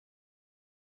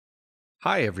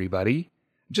Hi, everybody.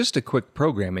 Just a quick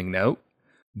programming note.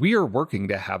 We are working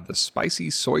to have the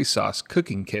spicy soy sauce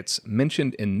cooking kits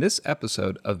mentioned in this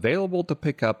episode available to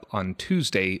pick up on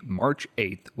Tuesday, March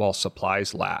 8th while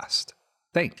supplies last.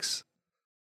 Thanks.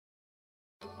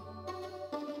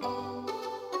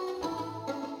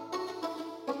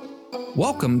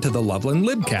 Welcome to the Loveland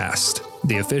Libcast,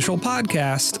 the official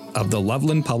podcast of the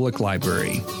Loveland Public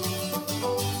Library.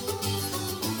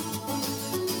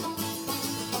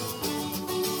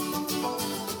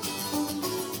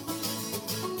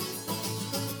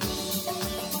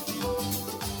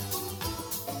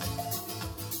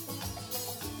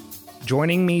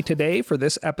 Joining me today for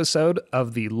this episode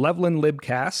of the Loveland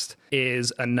Libcast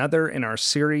is another in our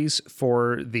series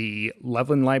for the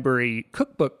Loveland Library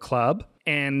Cookbook Club.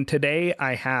 And today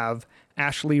I have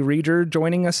Ashlee Redger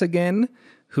joining us again,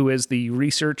 who is the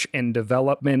Research and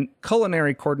Development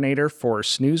Culinary Coordinator for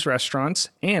Snooze Restaurants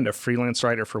and a freelance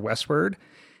writer for Westward.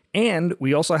 And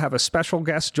we also have a special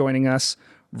guest joining us,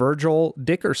 Virgil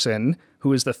Dickerson,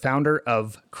 who is the founder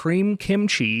of Cream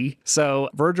Kimchi. So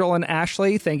Virgil and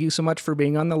Ashlee, thank you so much for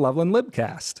being on the Loveland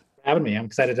Libcast. Having me. I'm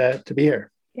excited to be here.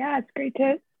 Yeah, it's great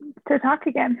to talk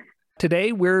again.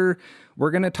 Today we're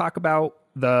going to talk about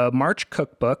the March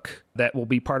cookbook that will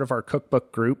be part of our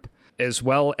cookbook group, as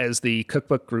well as the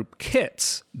cookbook group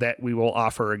kits that we will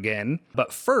offer again.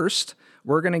 But first,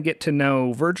 we're going to get to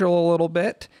know Virgil a little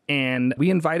bit, and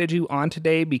we invited you on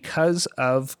today because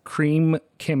of Cream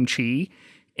Kimchi.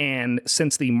 And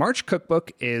since the March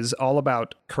cookbook is all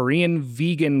about Korean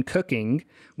vegan cooking,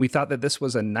 we thought that this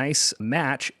was a nice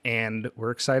match, and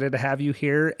we're excited to have you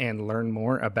here and learn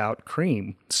more about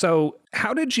cream. So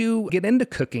how did you get into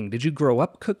cooking? Did you grow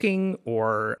up cooking,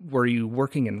 or were you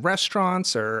working in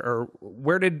restaurants, or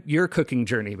where did your cooking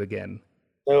journey begin?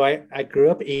 So I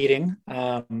grew up eating.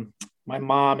 My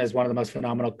mom is one of the most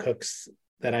phenomenal cooks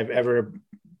that I've ever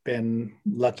been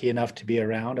lucky enough to be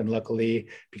around. And luckily,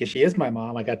 because she is my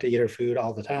mom, I got to eat her food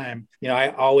all the time. You know,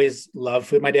 I always loved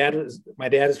food. My dad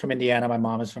is from Indiana. My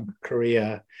mom is from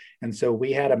Korea. And so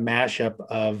we had a mashup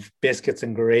of biscuits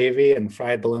and gravy and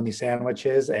fried bologna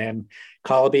sandwiches and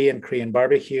kalbi and Korean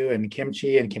barbecue and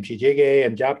kimchi jjigae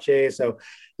and japchae. So,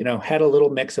 you know, had a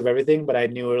little mix of everything, but I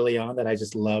knew early on that I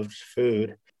just loved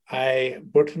food. I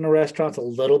worked in the restaurants a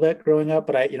little bit growing up,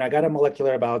 but I got a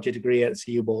molecular biology degree at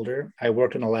CU Boulder. I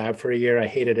worked in a lab for a year. I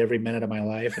hated every minute of my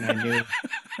life, and I knew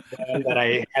that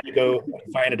I had to go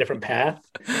find a different path.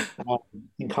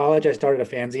 In college, I started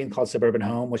a fanzine called Suburban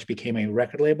Home, which became a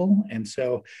record label. And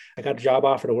so I got a job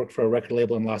offer to work for a record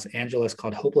label in Los Angeles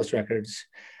called Hopeless Records.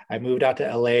 I moved out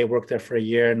to LA, worked there for a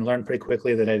year, and learned pretty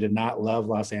quickly that I did not love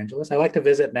Los Angeles. I like to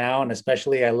visit now, and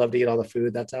especially I love to eat all the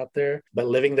food that's out there. But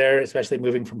living there, especially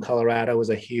moving from Colorado, was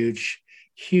a huge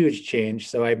change.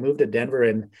 So I moved to Denver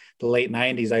in the late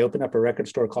 90s. I opened up a record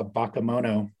store called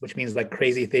Bakamono, which means like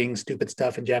crazy things, stupid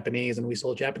stuff in Japanese. And we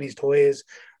sold Japanese toys,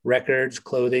 records,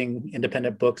 clothing,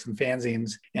 independent books, and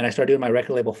fanzines. And I started doing my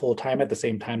record label full time at the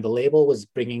same time. The label was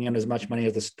bringing in as much money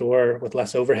as the store with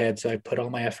less overhead. So I put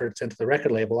all my efforts into the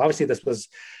record label. Obviously, this was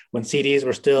when CDs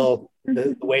were still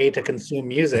the way to consume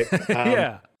music.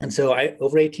 Yeah. And so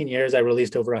over 18 years, I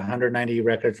released over 190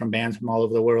 records from bands from all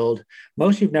over the world.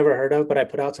 Most you've never heard of, but I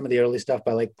put out some of the early stuff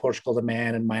by like Portugal the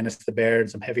Man and Minus the Bear and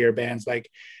some heavier bands like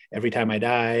Every Time I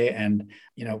Die and,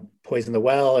 you know, Poison the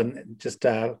Well and just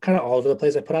kind of all over the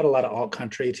place. I put out a lot of alt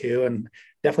country too, and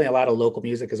definitely a lot of local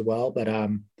music as well. But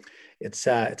it's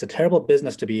a terrible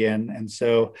business to be in. And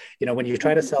so, you know, when you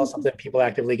try to sell something people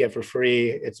actively get for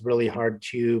free, it's really hard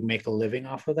to make a living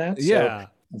off of that. Yeah. So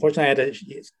unfortunately, I had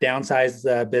to downsize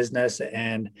the business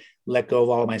and let go of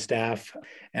all of my staff.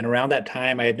 And around that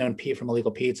time, I had known Pete from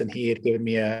Illegal Pete's, and he had given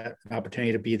me an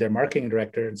opportunity to be their marketing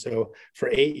director. And so for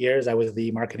 8 years, I was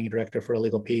the marketing director for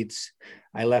Illegal Pete's.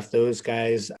 I left those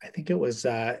guys, I think it was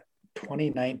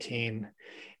 2019.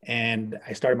 And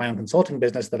I started my own consulting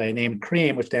business that I named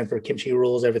Cream, which stands for Kimchi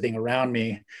Rules Everything Around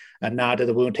Me, a nod to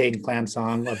the Wu-Tang Clan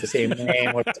song of the same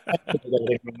name, which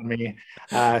everything around me.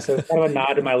 So it's kind of a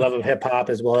nod to my love of hip hop,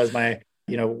 as well as my,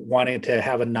 you know, wanting to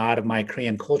have a nod of my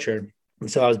Korean culture. And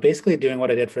so I was basically doing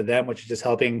what I did for them, which is just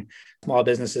helping small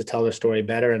businesses tell their story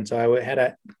better. And so I had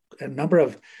a number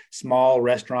of small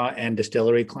restaurant and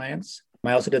distillery clients.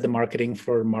 I also did the marketing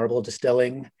for marble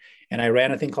distilling. And I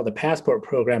ran a thing called the Passport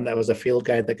Program that was a field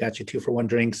guide that got you 2-for-1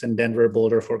 drinks in Denver,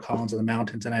 Boulder, Fort Collins, and the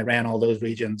mountains. And I ran all those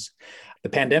regions. The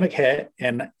pandemic hit.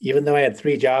 And even though I had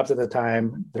 3 jobs at the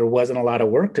time, there wasn't a lot of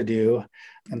work to do.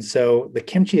 And so the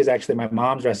kimchi is actually my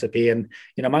mom's recipe. And,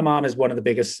 my mom is one of the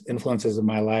biggest influences of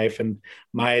my life. And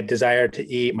my desire to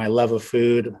eat, my love of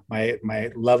food, my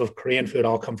love of Korean food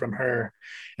all come from her.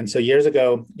 And so years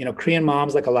ago, Korean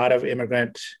moms, like a lot of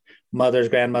immigrant mothers,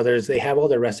 grandmothers, they have all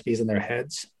their recipes in their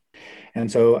heads. And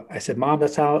so I said, Mom,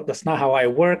 that's not how I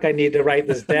work. I need to write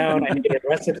this down. I need a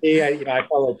recipe. I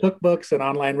follow cookbooks and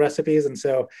online recipes. And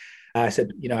so I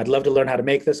said, I'd love to learn how to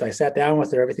make this. So I sat down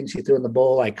with her, everything she threw in the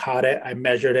bowl. I caught it, I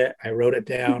measured it, I wrote it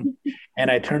down, and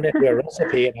I turned it into a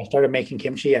recipe. And I started making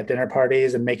kimchi at dinner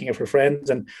parties and making it for friends,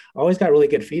 and always got really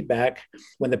good feedback.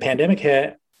 When the pandemic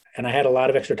hit and I had a lot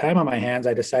of extra time on my hands,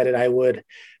 I decided I would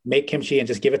make kimchi and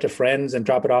just give it to friends and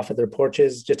drop it off at their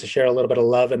porches just to share a little bit of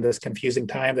love in this confusing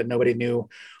time that nobody knew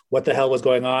what the hell was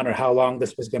going on or how long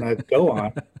this was going to go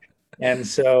on. And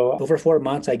so over 4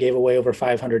 months, I gave away over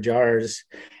 500 jars.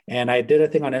 And I did a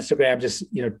thing on Instagram, just,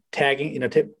 tagging,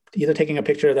 either taking a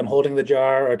picture of them holding the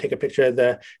jar or take a picture of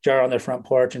the jar on their front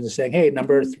porch and just saying, hey,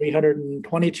 number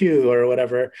 322 or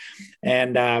whatever.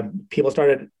 And people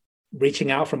started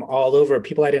reaching out from all over,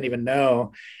 people I didn't even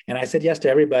know. And I said yes to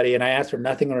everybody. And I asked for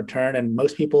nothing in return. And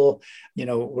most people,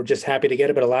 were just happy to get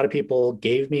it. But a lot of people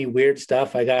gave me weird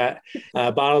stuff. I got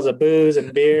bottles of booze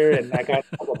and beer, and I got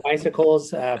a couple of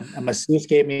bicycles. A masseuse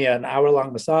gave me an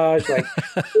hour-long massage. It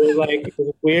was like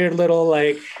a weird little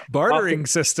bartering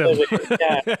system.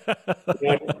 Yeah.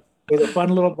 It was a fun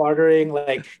little bartering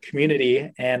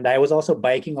community. And I was also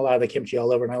biking a lot of the kimchi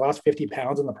all over, and I lost 50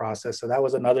 pounds in the process. So that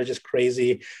was another just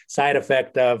crazy side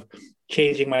effect of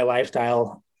changing my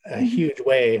lifestyle a huge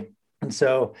way. And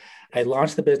so I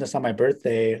launched the business on my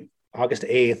birthday, August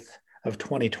 8th of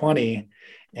 2020.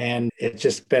 And it's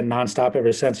just been nonstop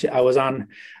ever since. I was on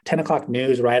 10 o'clock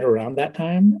news right around that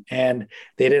time. And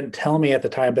they didn't tell me at the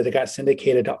time, but they got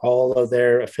syndicated to all of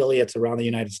their affiliates around the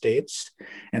United States.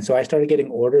 And so I started getting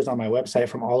orders on my website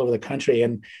from all over the country.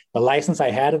 And the license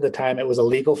I had at the time, it was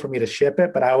illegal for me to ship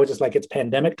it, but I was just like, it's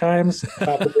pandemic times. If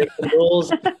I have to break the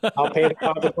rules, I'll pay the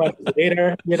consequences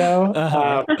later,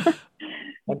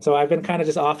 And so I've been kind of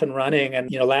just off and running. And,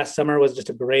 last summer was just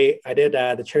I did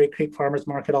the Cherry Creek Farmers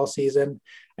Market all season.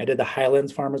 I did the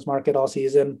Highlands Farmers Market all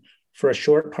season. For a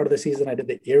short part of the season, I did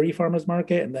the Erie Farmers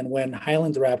Market. And then when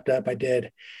Highlands wrapped up, I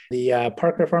did the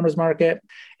Parker Farmers Market.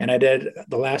 And I did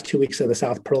the last 2 weeks of the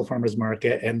South Pearl Farmers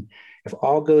Market. And if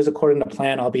all goes according to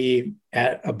plan, I'll be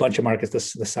at a bunch of markets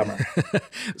this summer.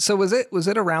 So was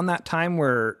it around that time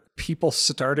where people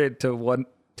started to want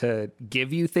to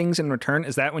give you things in return?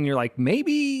 Is that when you're like,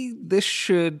 maybe I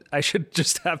should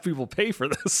just have people pay for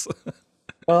this?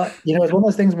 Well, it's one of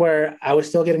those things where I was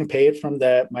still getting paid from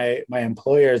my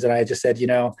employers, and I just said,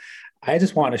 I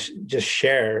just want to just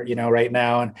share, right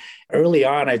now. And early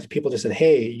on, people just said,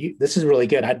 hey, this is really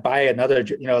good. I'd buy another,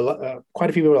 quite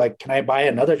a few people were like, can I buy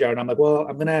another jar? And I'm like, well,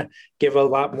 I'm going to give a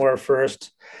lot more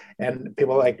first. And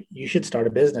people were like, you should start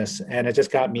a business. And it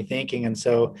just got me thinking. And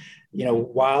so,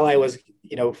 while I was,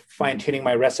 fine tuning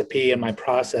my recipe and my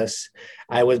process,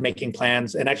 I was making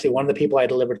plans. And actually one of the people I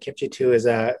delivered kimchi to is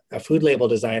a food label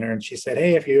designer. And she said,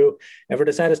 hey, if you ever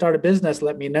decide to start a business,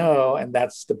 let me know. And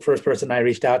that's the first person I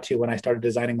reached out to when I started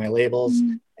designing my labels.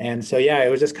 Mm-hmm. And so, yeah, it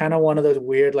was just kind of one of those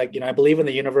weird, I believe in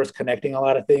the universe connecting a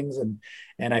lot of things.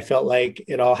 And I felt like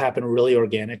it all happened really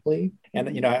organically. And,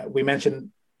 we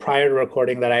mentioned prior to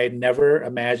recording that I had never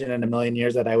imagined in a million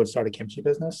years that I would start a kimchi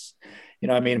business.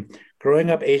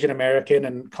 Growing up Asian American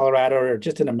in Colorado or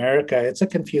just in America, it's a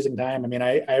confusing time.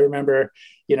 I remember,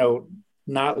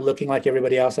 not looking like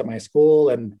everybody else at my school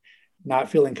and not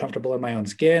feeling comfortable in my own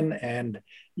skin. And,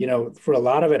 for a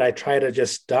lot of it, I try to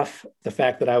just stuff the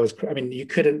fact that you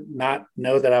couldn't not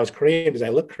know that I was Korean because I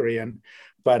look Korean.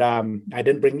 But I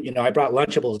didn't bring, I brought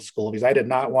Lunchables to school because I did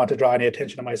not want to draw any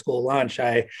attention to my school lunch.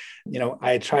 I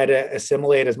try to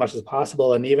assimilate as much as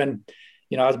possible. And even,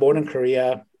 I was born in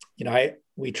Korea.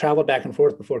 We traveled back and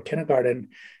forth before kindergarten.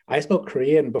 I spoke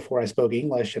Korean before I spoke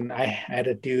English, and I had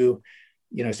to do,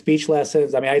 speech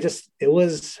lessons. It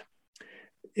was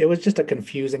just a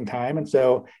confusing time. And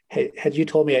so had you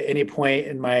told me at any point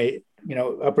in my,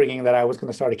 upbringing that I was going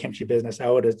to start a kimchi business, I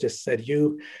would have just said,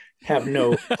 you have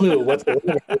no clue what's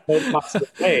the possible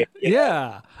way.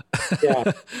 Yeah.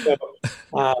 Yeah. So,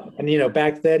 and,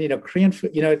 back then, Korean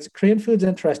food, Korean food's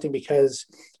interesting because,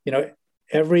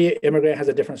 every immigrant has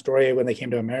a different story when they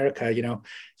came to America.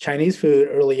 Chinese food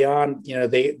early on,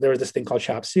 there was this thing called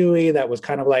chop suey that was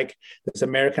kind of like this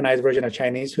Americanized version of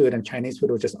Chinese food, and Chinese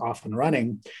food was just off and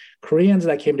running. Koreans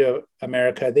that came to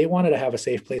America, they wanted to have a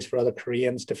safe place for other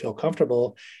Koreans to feel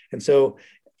comfortable. And so,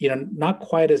 not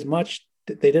quite as much,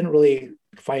 they didn't really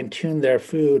fine tune their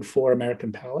food for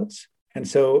American palates. And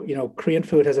so, Korean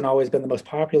food hasn't always been the most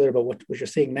popular, but what you're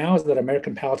seeing now is that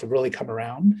American palates have really come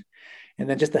around. And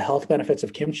then just the health benefits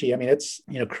of kimchi. I mean, it's,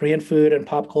 Korean food and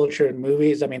pop culture and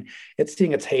movies. I mean, it's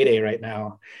seeing its heyday right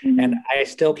now. Mm-hmm. And I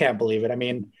still can't believe it. I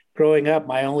mean, growing up,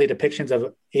 my only depictions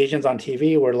of Asians on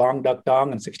TV were Long Duck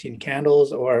Dong and 16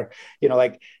 Candles, or,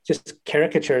 like just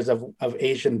caricatures of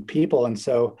Asian people. And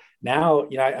so now,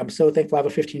 I'm so thankful I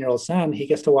have a 15-year-old son. He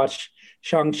gets to watch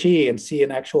Shang-Chi and see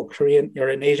an actual Korean or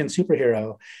an Asian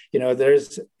superhero.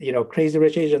 There's, Crazy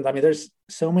Rich Asians. I mean, there's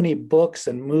so many books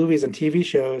and movies and TV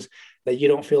shows that you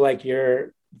don't feel like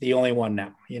you're the only one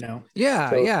now, Yeah,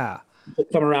 so yeah.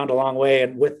 It's come around a long way.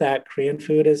 And with that, Korean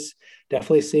food is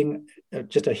definitely seeing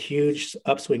just a huge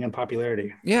upswing in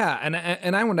popularity. Yeah,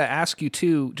 and I want to ask you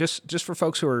too, just for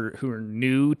folks who are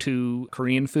new to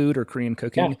Korean food or Korean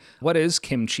cooking, what is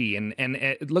kimchi? And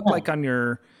it looked like on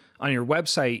your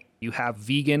website you have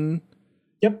vegan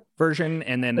version,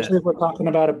 and then especially if we're talking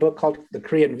about a book called The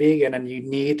Korean Vegan, and you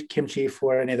need kimchi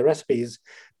for any of the recipes.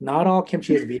 Not all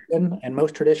kimchi is vegan, and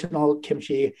most traditional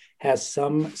kimchi has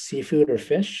some seafood or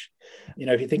fish.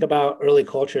 If you think about early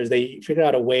cultures, they figured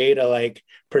out a way to like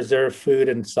preserve food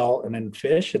and salt and then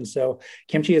fish. And so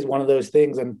kimchi is one of those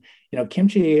things. And,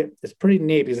 kimchi is pretty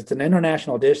neat because it's an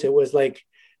international dish. It was like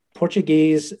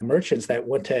Portuguese merchants that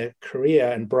went to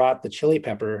Korea and brought the chili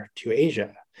pepper to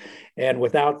Asia. And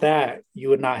without that, you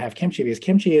would not have kimchi, because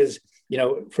kimchi is,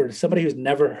 for somebody who's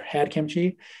never had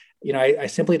kimchi, I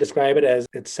simply describe it as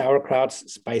it's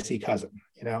sauerkraut's spicy cousin,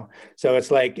 So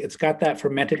it's like, it's got that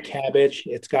fermented cabbage,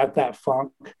 it's got that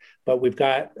funk, but we've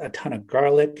got a ton of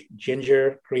garlic,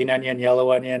 ginger, green onion,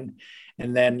 yellow onion.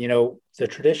 And then, the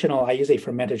traditional, I use a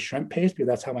fermented shrimp paste because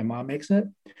that's how my mom makes it.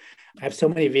 I have so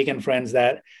many vegan friends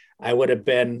that I would have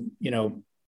been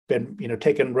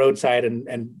taken roadside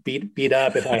and beat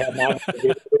up if I had not the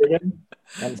vegan version.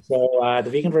 And so the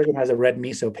vegan version has a red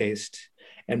miso paste,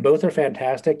 and both are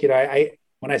fantastic.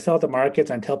 When I sell at the markets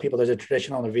and tell people there's a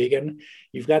traditional and a vegan,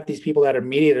 you've got these people that are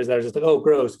mediators that are just like, oh,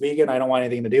 gross, vegan, I don't want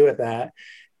anything to do with that.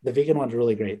 The vegan one's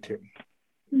really great too.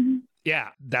 Mm-hmm. Yeah,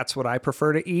 that's what I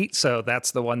prefer to eat. So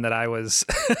that's the one that I was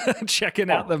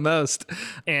checking out the most.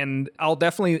 And I'll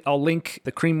link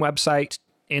the Cream website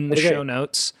in the show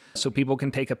notes so people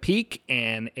can take a peek.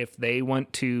 And if they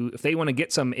want to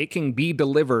get some, it can be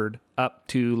delivered up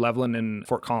to Loveland and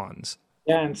Fort Collins.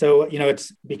 Yeah. And so,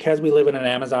 it's because we live in an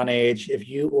Amazon age. If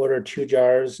you order 2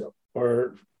 jars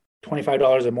or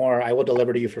 $25 or more, I will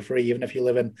deliver to you for free, even if you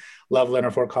live in Loveland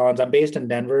or Fort Collins. I'm based in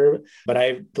Denver, but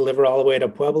I deliver all the way to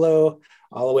Pueblo,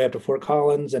 all the way up to Fort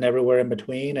Collins and everywhere in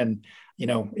between. And,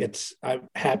 I'm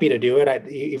happy to do it.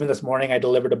 Even this morning, I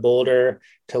delivered to Boulder,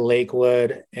 to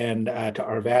Lakewood, and to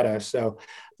Arvada. So,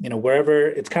 wherever,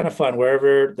 it's kind of fun,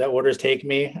 wherever the orders take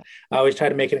me. I always try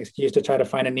to make an excuse to try to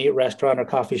find a neat restaurant or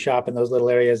coffee shop in those little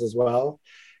areas as well.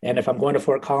 And if I'm going to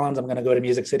Fort Collins, I'm going to go to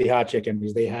Music City Hot Chicken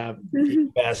because they have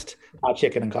the best hot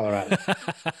chicken in Colorado.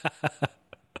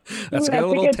 That's a good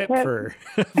little tip for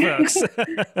folks.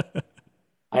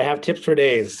 I have tips for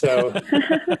days. So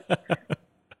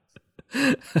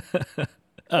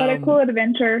what a cool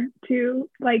adventure to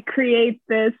like create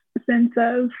this sense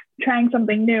of trying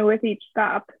something new with each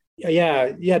stop.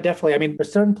 Yeah, definitely. I mean,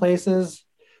 there's certain places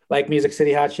like Music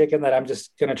City Hot Chicken that I'm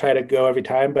just going to try to go every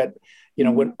time. But,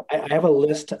 when I made a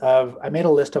list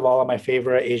of all of my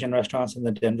favorite Asian restaurants in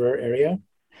the Denver area.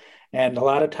 And a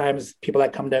lot of times people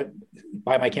that come to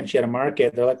buy my kimchi at a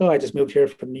market, they're like, oh, I just moved here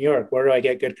from New York. Where do I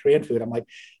get good Korean food? I'm like,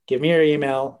 give me your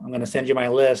email. I'm going to send you my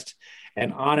list.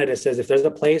 And on it says, if there's a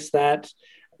place that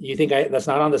you think that's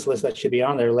not on this list that should be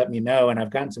on there, let me know. And I've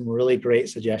gotten some really great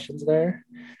suggestions there.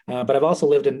 But I've also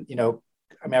lived in,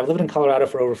 I've lived in Colorado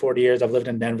for over 40 years. I've lived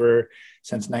in Denver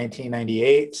since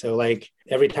 1998. So like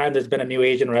every time there's been a new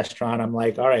Asian restaurant, I'm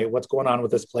like, all right, what's going on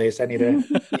with this place? I need to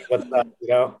see what's up,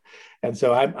 And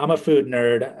so I'm a food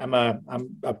nerd. I'm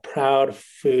a proud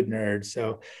food nerd.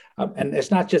 So, and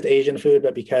it's not just Asian food,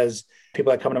 but because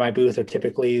people that come to my booth are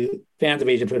typically fans of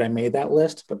Asian food, I made that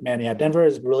list. But man, yeah, Denver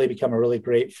has really become a really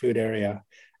great food area.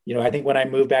 I think when I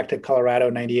moved back to Colorado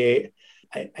in 98,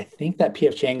 I think that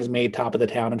P.F. Chang's made top of the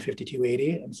town in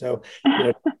 5280. And so,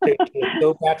 to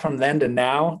go back from then to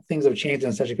now, things have changed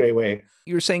in such a great way.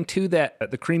 You were saying too that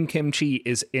the cream kimchi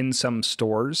is in some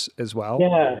stores as well.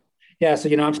 Yeah. Yeah, so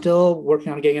I'm still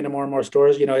working on getting into more and more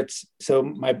stores. It's so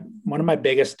my one of my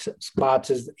biggest spots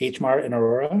is H Mart in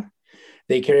Aurora.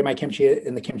 They carry my kimchi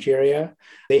in the kimchi area.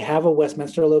 They have a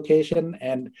Westminster location,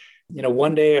 and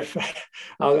one day if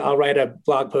I'll write a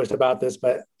blog post about this,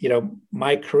 but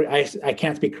my I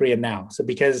can't speak Korean now, so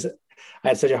because I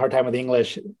had such a hard time with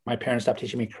English, my parents stopped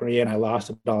teaching me Korean. I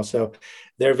lost it all. So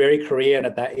they're very Korean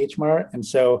at that H Mart. And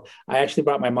so I actually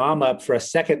brought my mom up for a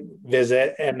second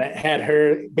visit and had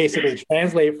her basically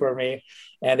translate for me.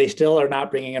 And they still are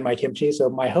not bringing in my kimchi. So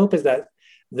my hope is that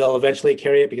they'll eventually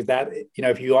carry it, because that,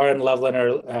 if you are in Loveland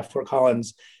or Fort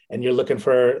Collins and you're looking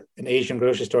for an Asian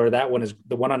grocery store, that one is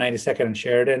the one on 92nd and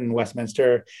Sheridan in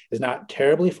Westminster is not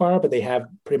terribly far, but they have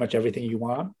pretty much everything you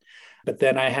want. But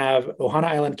then I have Ohana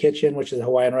Island Kitchen, which is a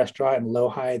Hawaiian restaurant in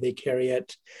Lohi. They carry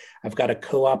it. I've got a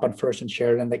co-op on First and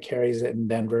Sheridan that carries it in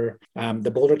Denver.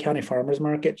 The Boulder County Farmers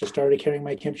Market just started carrying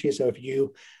my kimchi. So if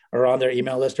you are on their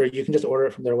email list, or you can just order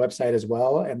it from their website as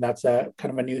well. And that's a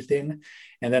kind of a new thing.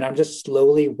 And then I'm just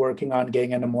slowly working on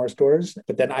getting into more stores.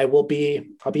 But then I'll be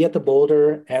at the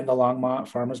Boulder and the Longmont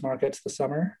farmers markets this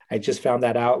summer. I just found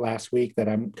that out last week that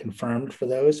I'm confirmed for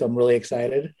those. So I'm really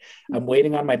excited. I'm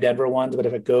waiting on my Denver ones, but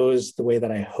if it goes the way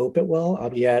that I hope it will, I'll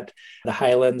be at the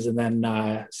Highlands and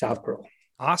then South Pearl.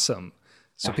 Awesome.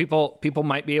 So people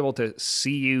might be able to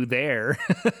see you there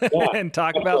and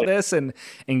talk about this and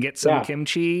get some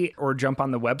kimchi, or jump on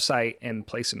the website and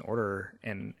place an order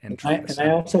and try this out.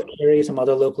 I also carry some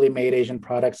other locally made Asian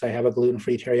products. I have a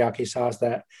gluten-free teriyaki sauce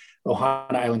that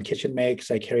Ohana Island Kitchen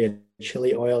makes. I carry a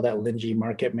chili oil that Linji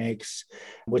Market makes,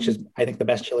 which is, I think, the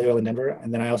best chili oil in Denver.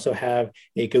 And then I also have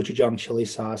a gochujang chili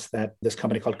sauce that this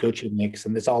company called Gochu makes,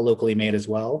 and it's all locally made as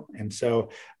well. And so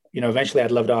eventually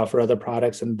I'd love to offer other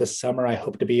products. And this summer, I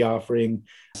hope to be offering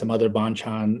some other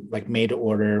banchan, like made to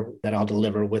order, that I'll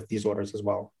deliver with these orders as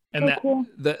well. And cool.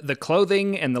 the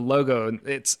clothing and the logo,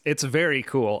 it's very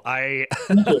cool. I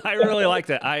I really like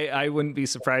that. I wouldn't be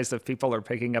surprised if people are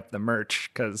picking up the merch,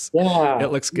 because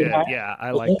it looks good.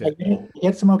 I liked it. I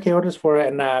get some okay orders for it,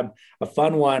 and a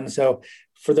fun one. So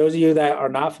for those of you that are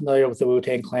not familiar with the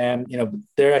Wu-Tang Clan,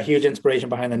 they're a huge inspiration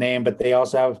behind the name, but they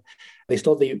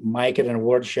stole the mic at an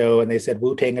award show, and they said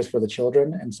Wu-Tang is for the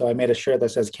children. And so I made a shirt that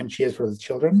says kimchi is for the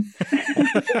children.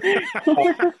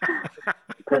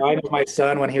 Reminded my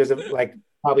son when he was like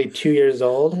probably 2 years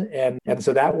old. And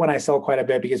so that one I sell quite a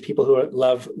bit, because people who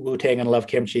love Wu-Tang and love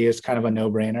kimchi is kind of a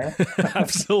no-brainer.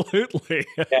 Absolutely.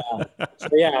 So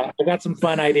I got some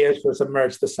fun ideas for some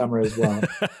merch this summer as well.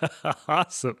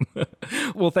 Awesome.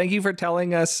 Well, thank you for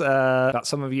telling us about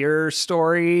some of your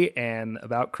story and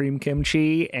about cream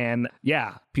kimchi. And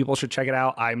people should check it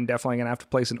out. I'm definitely going to have to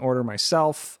place an order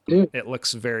myself. It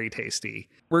looks very tasty.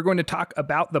 We're going to talk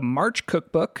about the March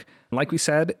cookbook. Like we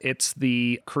said, it's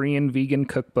the Korean vegan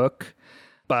cookbook.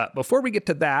 But before we get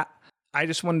to that, I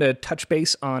just wanted to touch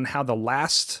base on how the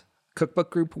last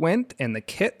cookbook group went and the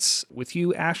kits with you,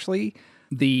 Ashlee.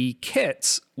 The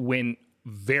kits went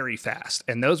very fast.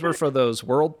 And those were for those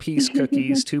World Peace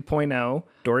Cookies 2.0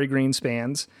 Dory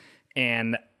Greenspans.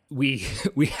 And we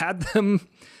had them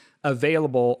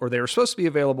available, or they were supposed to be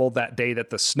available that day that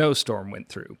the snowstorm went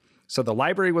through. So the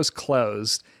library was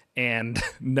closed and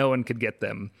no one could get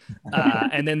them.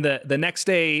 And then the next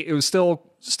day, it was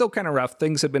still kind of rough.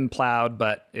 Things had been plowed,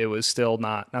 but it was still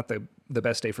not the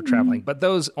best day for traveling. But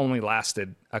those only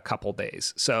lasted a couple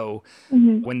days. So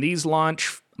when these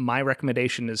launch, my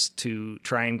recommendation is to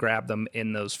try and grab them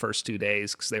in those first 2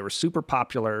 days, because they were super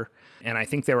popular. And I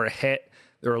think they were a hit.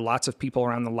 There were lots of people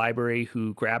around the library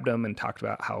who grabbed them and talked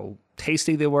about how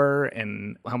tasty they were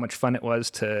and how much fun it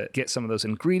was to get some of those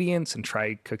ingredients and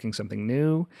try cooking something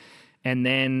new. And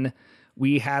then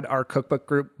we had our cookbook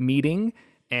group meeting.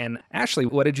 And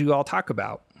Ashlee, what did you all talk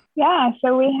about? Yeah,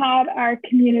 so we had our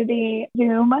community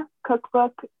Zoom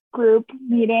cookbook group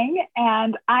meeting,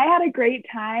 and I had a great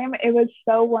time. It was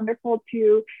so wonderful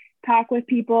to talk with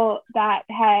people that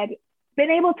had been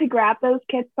able to grab those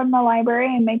kits from the library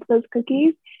and make those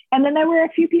cookies. And then there were a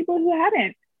few people who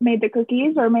hadn't made the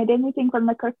cookies or made anything from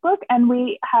the cookbook. And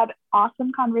we had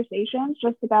awesome conversations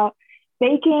just about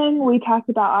baking. We talked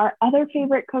about our other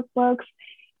favorite cookbooks.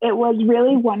 It was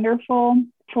really wonderful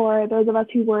for those of us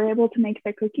who were able to make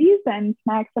the cookies and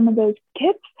snack some of those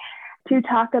kits to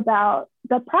talk about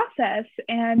the process.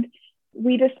 And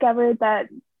we discovered that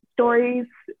Story's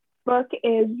book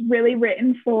is really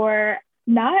written for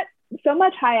not so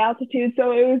much high altitude.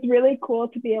 So it was really cool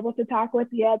to be able to talk with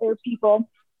the other people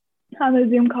on the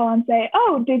Zoom call and say,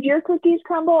 oh, did your cookies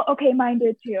crumble? Okay, mine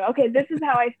did too. Okay, this is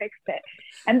how I fixed it.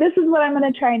 And this is what I'm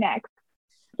going to try next.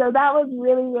 So that was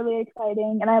really, really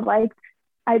exciting. And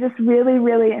I just really,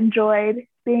 really enjoyed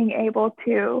being able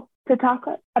to to talk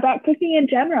about cooking in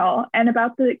general and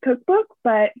about the cookbook,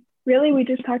 but really we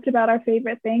just talked about our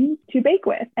favorite things to bake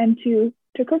with and to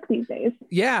cook these days.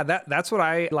 Yeah, that's what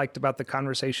I liked about the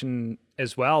conversation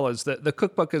as well, is that the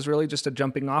cookbook is really just a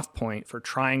jumping off point for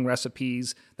trying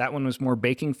recipes. That one was more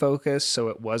baking focused, so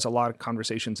it was a lot of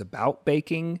conversations about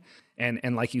baking.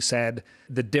 And like you said,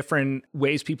 the different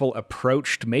ways people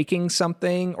approached making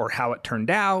something or how it turned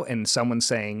out, and someone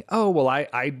saying, oh, well,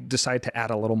 I decided to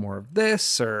add a little more of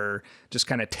this, or just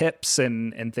kind of tips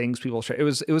and things people share. It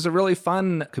was a really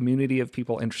fun community of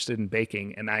people interested in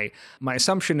baking. And my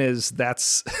assumption is that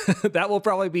will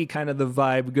probably be kind of the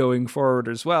vibe going forward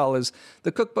as well, is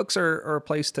the cookbooks are a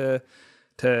place to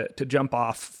jump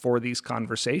off for these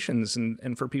conversations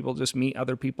and for people to just meet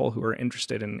other people who are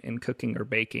interested in cooking or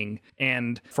baking.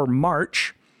 And for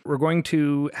March, we're going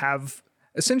to have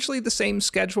essentially the same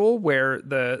schedule where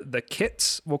the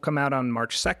kits will come out on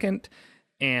March 2nd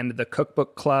and the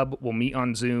cookbook club will meet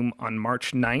on Zoom on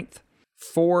March 9th.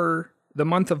 For the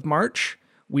month of March,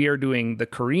 we are doing the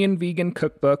Korean Vegan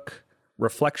Cookbook,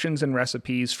 Reflections and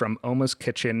Recipes from Oma's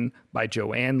Kitchen by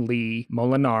Joanne Lee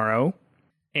Molinaro.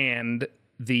 And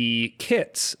the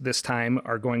kits this time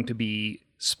are going to be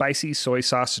spicy soy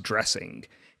sauce dressing.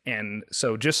 And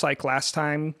so just like last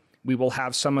time, we will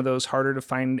have some of those harder to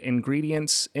find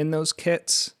ingredients in those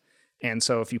kits. And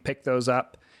so if you pick those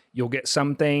up, you'll get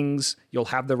some things, you'll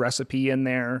have the recipe in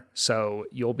there, so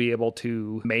you'll be able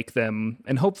to make them.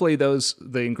 And hopefully the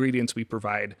ingredients we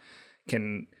provide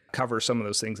can cover some of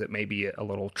those things that may be a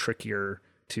little trickier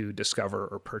to discover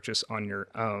or purchase on your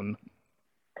own.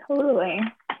 Totally.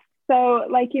 So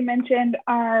like you mentioned,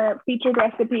 our featured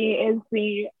recipe is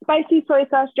the spicy soy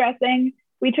sauce dressing.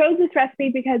 We chose this recipe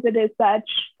because it is such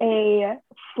a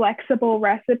flexible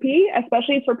recipe,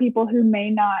 especially for people who may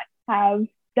not have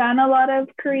done a lot of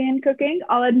Korean cooking.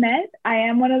 I'll admit, I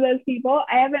am one of those people.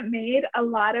 I haven't made a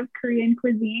lot of Korean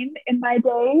cuisine in my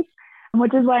days,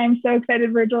 which is why I'm so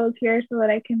excited Virgil is here so that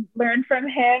I can learn from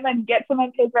him and get some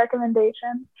of his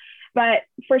recommendations. But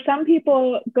for some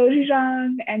people,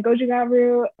 gochujang and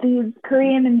gochugaru, these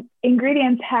Korean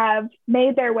ingredients have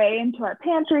made their way into our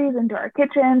pantries, into our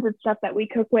kitchens. It's stuff that we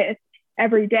cook with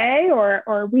every day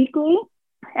or weekly.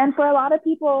 And for a lot of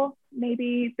people,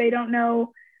 maybe they don't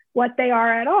know what they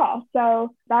are at all.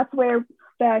 So that's where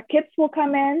the kits will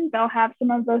come in. They'll have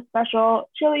some of those special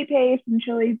chili paste and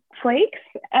chili flakes.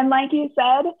 And like you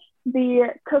said,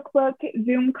 the cookbook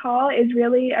Zoom call is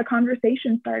really a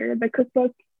conversation starter. The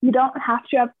cookbook, you don't have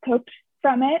to have cooked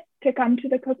from it to come to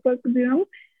the cookbook Zoom.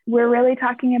 We're really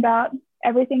talking about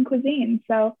everything cuisine.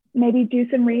 So maybe do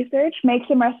some research, make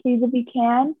some recipes if you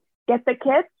can, get the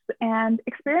kits and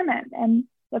experiment, and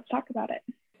let's talk about it.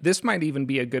 This might even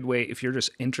be a good way if you're just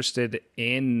interested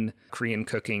in Korean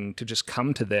cooking to just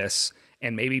come to this,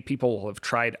 and maybe people will have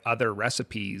tried other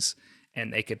recipes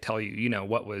and they could tell you,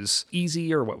 what was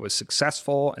easy or what was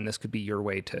successful. And this could be your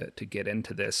way to get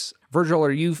into this. Virgil,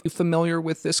 are you familiar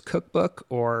with this cookbook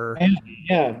or?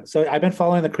 Yeah. So I've been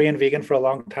following the Korean Vegan for a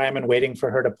long time and waiting for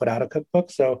her to put out a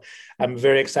cookbook. So I'm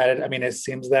very excited. I mean, it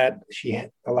seems that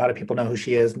a lot of people know who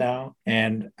she is now,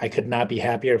 and I could not be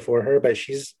happier for her, but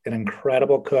she's an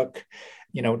incredible cook.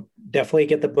 Definitely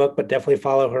get the book, but definitely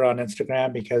follow her on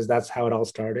Instagram because that's how it all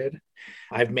started.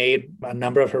 I've made a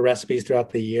number of her recipes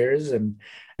throughout the years and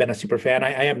been a super fan.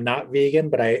 I am not vegan,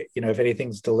 but if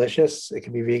anything's delicious, it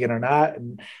can be vegan or not.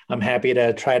 And I'm happy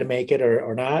to try to make it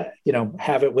or not,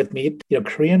 have it with meat.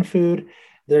 Korean food,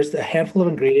 there's a handful of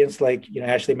ingredients like,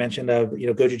 Ashlee mentioned of,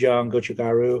 gochujang,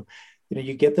 gochugaru.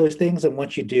 You get those things. And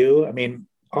once you do, I mean,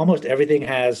 almost everything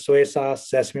has soy sauce,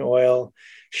 sesame oil,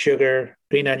 sugar,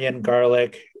 green onion,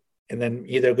 garlic, and then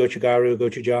either gochugaru,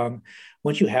 gochujang.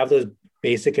 Once you have those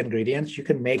basic ingredients, you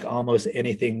can make almost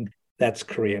anything that's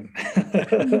Korean.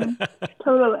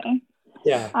 Totally.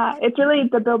 Yeah. It's really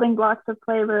the building blocks of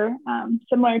flavor,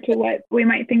 similar to what we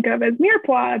might think of as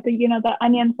mirepoix, the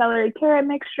onion, celery, carrot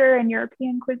mixture in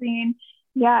European cuisine.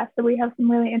 Yeah, so we have some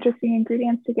really interesting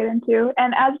ingredients to get into.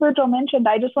 And as Virgil mentioned,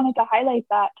 I just wanted to highlight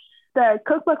that the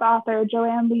cookbook author,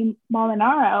 Joanne Lee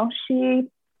Molinaro, she,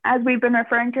 as we've been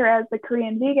referring to her as the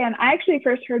Korean vegan, I actually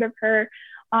first heard of her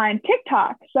on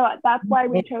TikTok. So that's why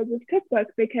we chose this cookbook,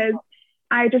 because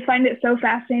I just find it so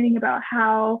fascinating about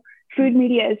how food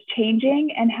media is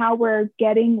changing and how we're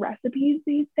getting recipes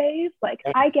these days. Like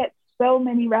I get so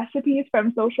many recipes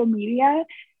from social media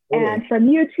and from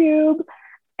YouTube.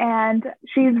 And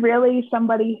she's really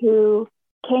somebody who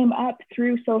came up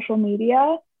through social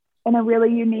media in a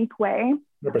really unique way,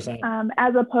 100%.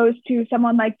 As opposed to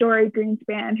someone like Dory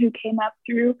Greenspan, who came up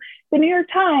through the New York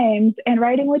Times and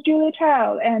writing with Julia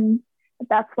Child. And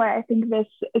that's why I think this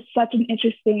is such an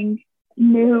interesting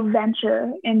new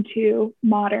venture into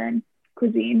modern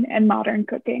cuisine and modern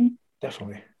cooking.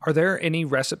 Definitely. Are there any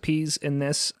recipes in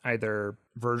this, either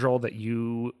Virgil, that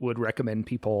you would recommend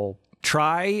people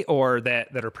try or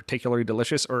that are particularly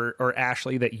delicious, or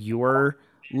Ashlee, that you're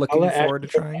looking forward to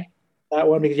trying? That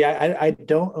one, because I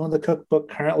don't own the cookbook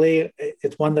currently.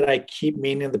 It's one that I keep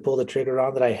meaning to pull the trigger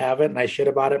on that I haven't, and I should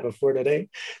have bought it before today.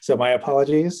 So my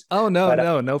apologies. Oh,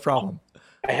 no problem.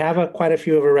 I have quite a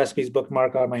few of her recipes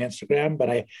bookmarked on my Instagram, but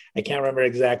I can't remember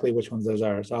exactly which ones those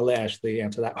are. So I'll let Ashlee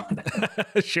answer that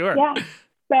one. Sure. Yeah.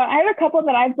 So I have a couple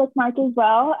that I've bookmarked as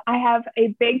well. I have a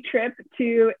big trip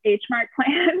to H Mart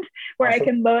planned where awesome. I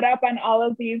can load up on all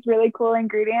of these really cool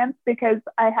ingredients, because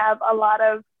I have a lot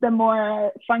of the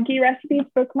more funky recipes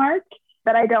bookmarked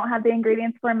that I don't have the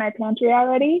ingredients for in my pantry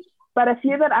already. But a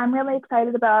few that I'm really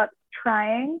excited about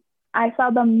trying, I saw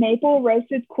the maple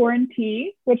roasted corn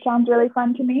tea, which sounds really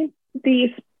fun to me. The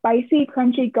spicy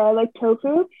crunchy garlic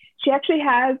tofu. She actually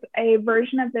has a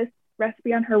version of this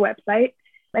recipe on her website.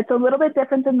 It's a little bit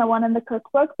different than the one in the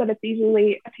cookbook, but it's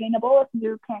easily attainable if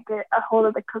you can't get a hold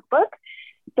of the cookbook.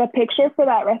 The picture for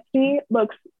that recipe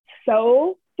looks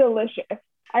so delicious.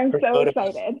 I'm so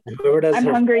excited. I'm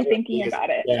hungry thinking about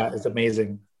it. Yeah, it's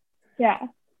amazing. Yeah.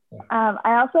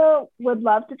 I also would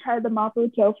love to try the mapo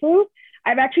tofu.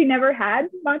 I've actually never had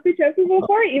mapo tofu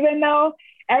before, even though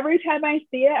every time I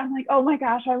see it, I'm like, oh my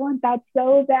gosh, I want that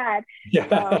so bad. Yeah.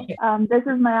 So this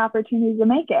is my opportunity to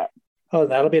make it. Oh,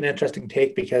 that'll be an interesting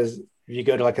take, because if you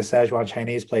go to like a Szechuan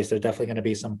Chinese place, there's definitely going to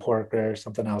be some pork or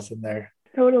something else in there.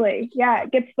 Totally. Yeah.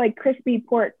 It gets like crispy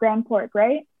pork, ground pork,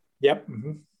 right? Yep.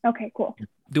 Mm-hmm. Okay, cool.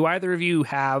 Do either of you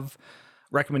have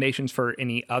recommendations for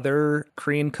any other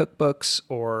Korean cookbooks,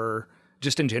 or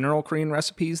just in general Korean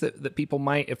recipes that people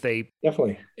might, if they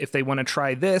want to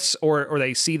try this, or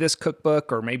they see this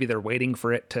cookbook, or maybe they're waiting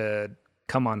for it to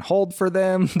come on hold for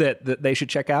them, that they should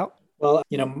check out? Well,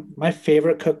 my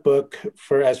favorite cookbook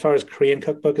for as far as Korean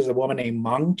cookbook is a woman named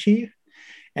Mangchi,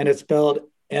 and it's spelled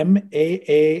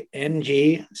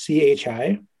Maangchi.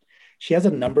 She has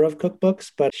a number of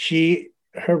cookbooks, but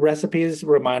her recipes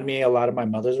remind me a lot of my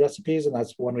mother's recipes, and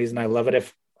that's one reason I love it.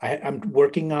 If I'm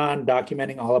working on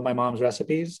documenting all of my mom's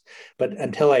recipes, but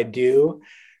until I do,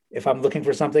 if I'm looking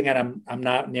for something and I'm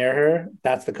not near her,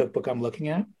 that's the cookbook I'm looking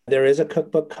at. There is a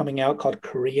cookbook coming out called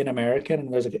Korean American,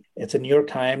 and it's a New York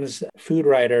Times food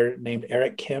writer named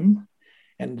Eric Kim,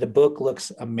 and the book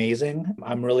looks amazing.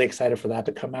 I'm really excited for that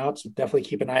to come out, so definitely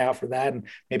keep an eye out for that, and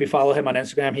maybe follow him on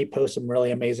Instagram. He posts some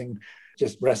really amazing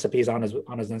just recipes on his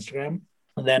Instagram.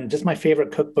 And then just my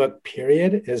favorite cookbook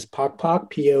period is Pok Pok,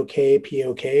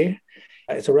 P-O-K.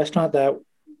 It's a restaurant that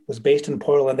was based in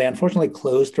Portland. They unfortunately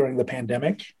closed during the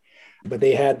pandemic, but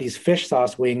they had these fish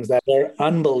sauce wings that are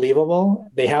unbelievable.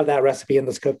 They have that recipe in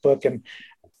this cookbook, and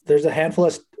there's a handful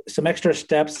of some extra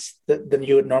steps than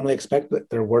you would normally expect, but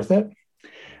they're worth it.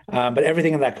 But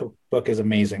everything in that cookbook is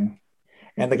amazing.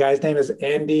 And the guy's name is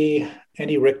Andy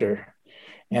Richter.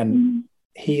 And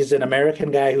he's an American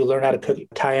guy who learned how to cook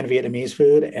Thai and Vietnamese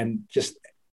food, and just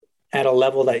at a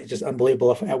level that is just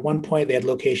unbelievable. At one point, they had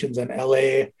locations in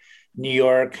LA, New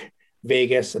York,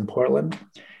 Vegas, and Portland.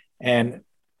 And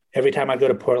every time I go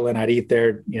to Portland, I'd eat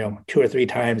there, 2 or 3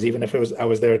 times, even if I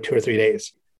was there 2 or 3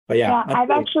 days. But yeah.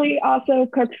 I've actually also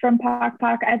cooked from Pok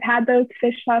Pok. I've had those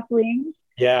fish sauce wings.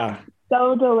 Yeah.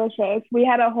 So delicious. We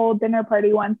had a whole dinner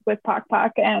party once with Pok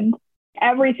Pok, and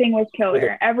everything was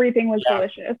killer. Everything was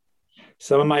delicious.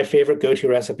 Some of my favorite go-to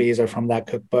recipes are from that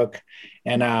cookbook.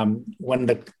 And when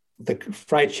the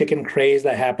fried chicken craze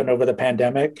that happened over the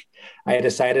pandemic, I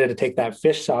decided to take that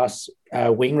fish sauce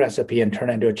wing recipe and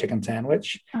turn it into a chicken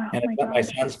sandwich. And it's my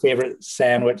son's favorite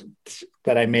sandwich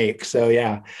that I make. So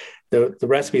yeah, the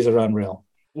recipes are unreal.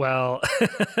 Well,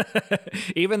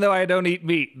 even though I don't eat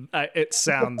meat, it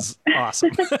sounds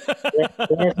awesome. There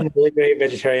are some really great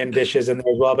vegetarian dishes in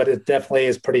there as well, but it definitely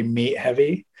is pretty meat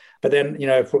heavy. But then,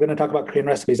 if we're going to talk about Korean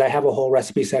recipes, I have a whole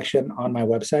recipe section on my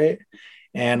website.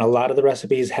 And a lot of the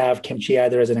recipes have kimchi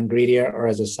either as an ingredient or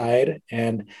as a side.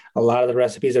 And a lot of the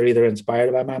recipes are either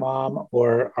inspired by my mom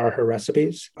or are her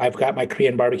recipes. I've got my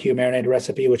Korean barbecue marinade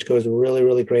recipe, which goes really,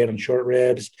 really great on short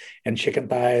ribs and chicken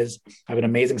thighs. I have an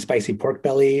amazing spicy pork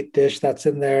belly dish that's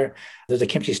in there. There's a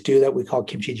kimchi stew that we call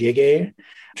kimchi jjigae.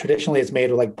 Traditionally, it's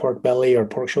made with like pork belly or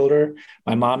pork shoulder.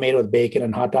 My mom made it with bacon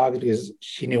and hot dogs because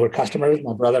she knew her customers.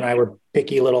 My brother and I were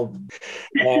picky little...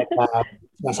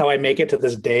 That's how I make it to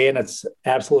this day, and it's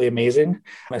absolutely amazing.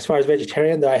 As far as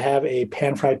vegetarian, though, I have a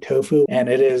pan-fried tofu, and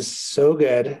it is so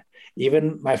good.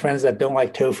 Even my friends that don't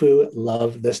like tofu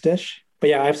love this dish. But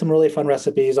yeah, I have some really fun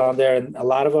recipes on there, and a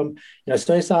lot of them,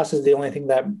 soy sauce is the only thing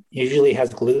that usually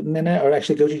has gluten in it, or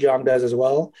actually gochujang does as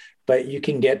well. But you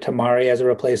can get tamari as a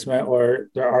replacement, or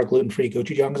there are gluten-free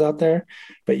gochujangs out there.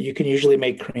 But you can usually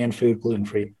make Korean food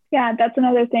gluten-free. Yeah, that's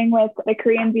another thing with the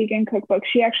Korean vegan cookbook.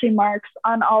 She actually marks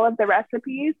on all of the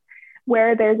recipes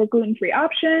where there's a gluten-free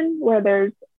option,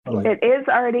 where it is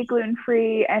already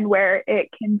gluten-free, and where it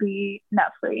can be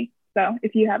nut-free. So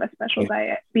if you have a special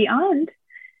diet beyond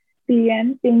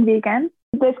being vegan,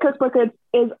 this cookbook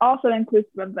is also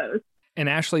inclusive of those. And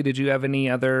Ashlee, did you have any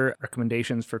other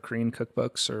recommendations for Korean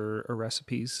cookbooks or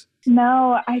recipes?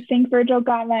 No, I think Virgil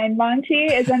got mine.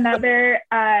 Mongchi is another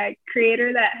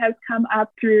creator that has come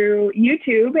up through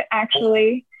YouTube,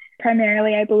 actually,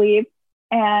 primarily, I believe,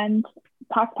 and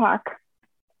Pak Pak.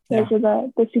 Those are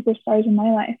the superstars in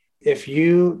my life. If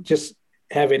you just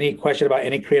have any question about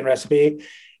any Korean recipe,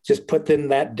 just put in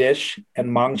that dish and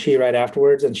Mongchi right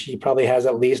afterwards, and she probably has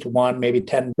at least 1, maybe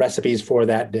 10 recipes for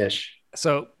that dish.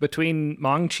 So between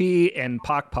Mongchi and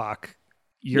Pak Pak,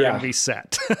 you're going to be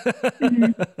set. We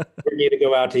need to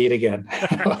go out to eat again.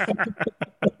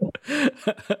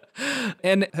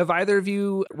 And have either of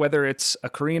you, whether it's a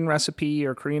Korean recipe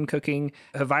or Korean cooking,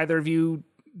 have either of you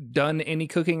done any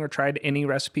cooking or tried any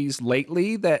recipes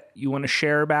lately that you want to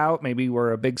share about? Maybe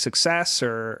were a big success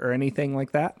or anything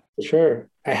like that? Sure.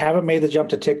 I haven't made the jump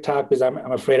to TikTok because I'm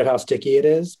afraid of how sticky it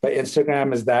is, but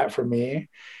Instagram is that for me.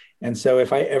 And so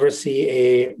if I ever see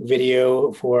a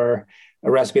video for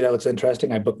a recipe that looks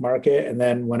interesting, I bookmark it. And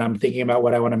then when I'm thinking about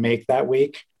what I want to make that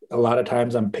week, a lot of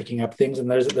times I'm picking up things.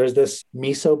 And there's this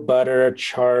miso butter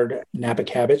charred Napa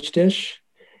cabbage dish,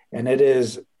 and it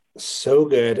is so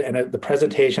good. And the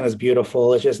presentation is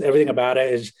beautiful. It's just everything about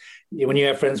it is, when you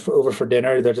have friends over for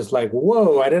dinner, they're just like,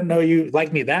 whoa, I didn't know you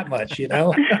liked me that much,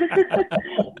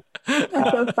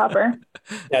 That's so supper.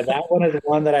 Yeah, that one is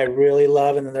one that I really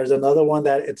love. And then there's another one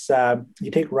that it's, you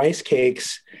take rice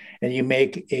cakes and you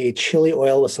make a chili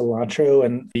oil with cilantro,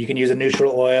 and you can use a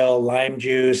neutral oil, lime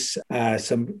juice,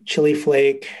 some chili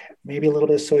flake, maybe a little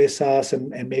bit of soy sauce,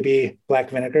 and maybe black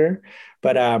vinegar.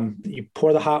 But you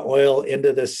pour the hot oil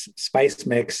into this spice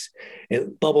mix.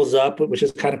 It bubbles up, which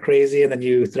is kind of crazy. And then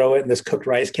you throw it in this cooked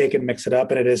rice cake and mix it up.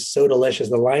 And it is so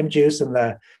delicious. The lime juice and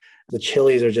the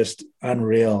chilies are just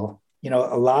unreal. A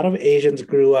lot of Asians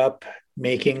grew up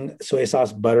making soy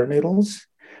sauce butter noodles.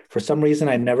 For some reason,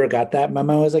 I never got that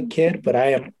memo as a kid, but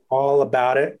I am all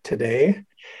about it today.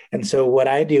 And so what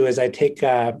I do is I take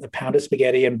a pound of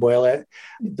spaghetti and boil it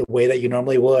the way that you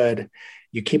normally would.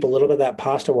 You keep a little bit of that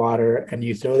pasta water and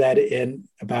you throw that in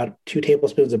about 2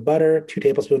 tablespoons of butter, 2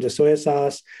 tablespoons of soy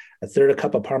sauce, a third a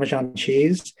cup of Parmesan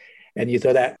cheese. And you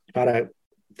throw that about a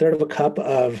third of a cup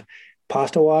of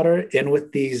pasta water in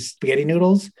with these spaghetti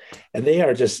noodles. And they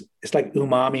are just, it's like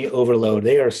umami overload.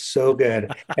 They are so good.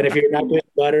 And if you're not doing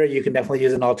butter, you can definitely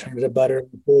use an alternative butter.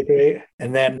 It's really great.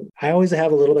 And then I always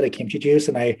have a little bit of kimchi juice,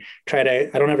 and I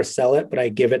don't ever sell it, but I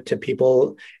give it to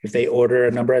people if they order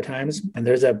a number of times. And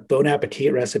there's a Bon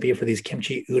Appetit recipe for these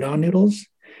kimchi udon noodles.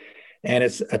 And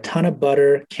it's a ton of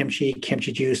butter, kimchi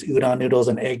juice, udon noodles,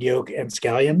 and egg yolk and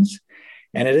scallions.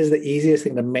 And it is the easiest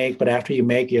thing to make, but after you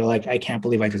make, you're like, I can't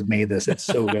believe I just made this. It's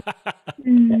so good.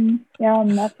 Yeah,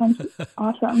 that sounds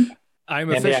awesome.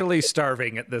 I'm officially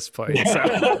starving at this point. So.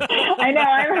 I know,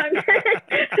 I'm hungry.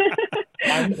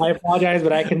 I apologize,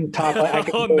 but I can talk.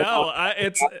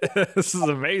 This is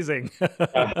amazing.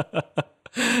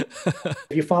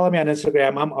 If you follow me on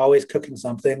Instagram, I'm always cooking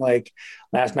something. Like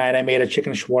last night, I made a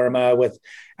chicken shawarma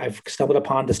I've stumbled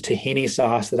upon this tahini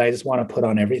sauce that I just want to put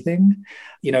on everything.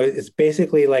 It's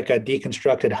basically like a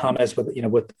deconstructed hummus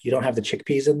with you don't have the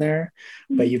chickpeas in there,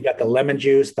 but you've got the lemon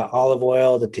juice, the olive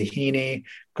oil, the tahini,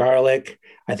 garlic.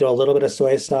 I throw a little bit of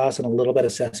soy sauce and a little bit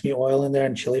of sesame oil in there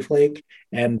and chili flake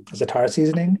and za'atar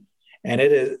seasoning. And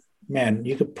it is, man,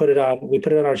 you could put it on. We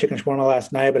put it on our chicken shawarma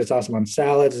last night, but it's awesome on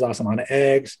salads. It's awesome on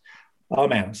eggs. Oh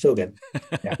man, so good.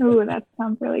 Yeah. Ooh, that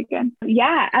sounds really good.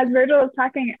 Yeah, as Virgil was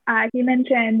talking, he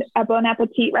mentioned a Bon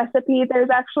Appetit recipe. There's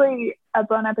actually a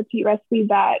Bon Appetit recipe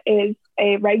that is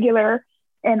a regular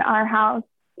in our house.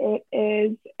 It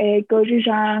is a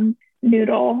gochujang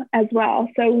noodle as well.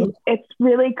 So it's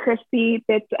really crispy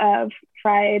bits of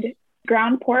fried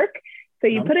ground pork. So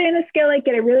you put it in a skillet,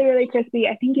 get it really, really crispy.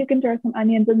 I think you can throw some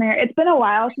onions in there. It's been a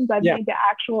while since I've made the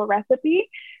actual recipe,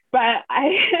 but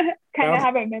I kind of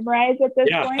have it memorized at this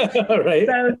point. Right.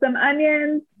 So some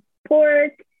onions,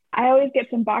 pork. I always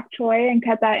get some bok choy and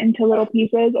cut that into little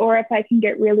pieces. Or if I can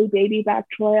get really baby bok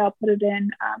choy, I'll put it in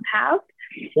half.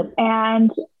 Yep.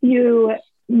 And you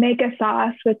make a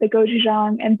sauce with the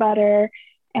gochujang and butter.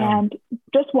 and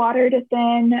just water to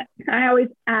thin. I always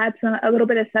add a little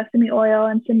bit of sesame oil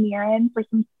and some mirin for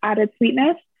some added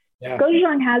sweetness. Yeah.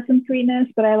 Gochujang has some sweetness,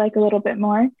 but I like a little bit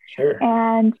more. Sure.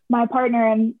 And my partner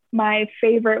and my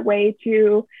favorite way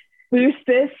to boost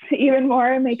this even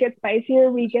more and make it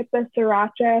spicier, we get the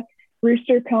sriracha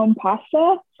rooster comb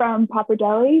pasta from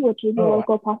Pappardelle, which is a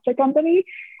local pasta company.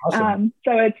 Awesome.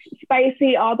 So it's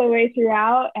spicy all the way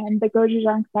throughout, and the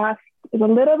gochujang sauce is a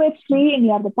little bit sweet, and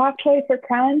you have the bok choy for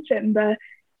crunch and the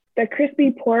crispy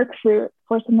pork for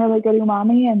some really good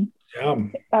umami, and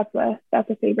that's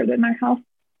a favorite in my house.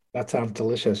 That sounds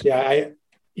delicious. Yeah,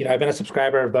 I've been a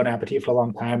subscriber of Bon Appetit for a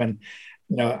long time, and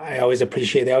I always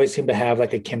appreciate, they always seem to have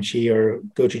like a kimchi or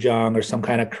gochujang or some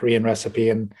kind of Korean recipe,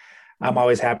 and I'm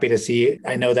always happy to see.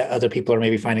 I know that other people are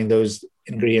maybe finding those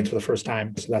ingredients for the first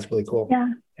time, so that's really cool. Yeah,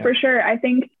 for sure. I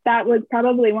think that was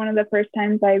probably one of the first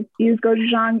times I've used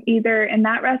gochujang, either in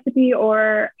that recipe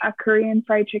or a Korean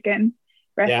fried chicken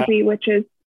recipe, which is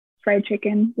fried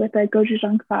chicken with a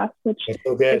gochujang sauce, which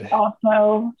so good. is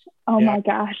also, my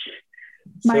gosh,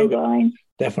 mind-blowing.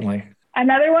 Definitely.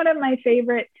 Another one of my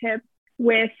favorite tips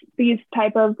with these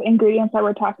type of ingredients that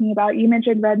we're talking about, you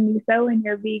mentioned red miso in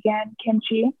your vegan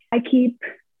kimchi. I keep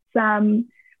some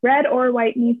red or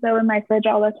white miso in my fridge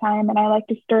all the time, and I like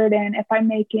to stir it in if I'm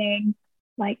making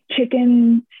like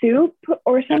chicken soup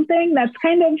or something. That's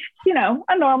kind of,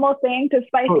 a normal thing to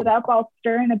spice it up. I'll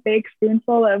stir in a big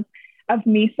spoonful of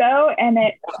miso, and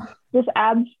it just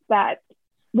adds that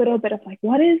little bit of like,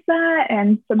 what is that?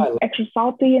 And some extra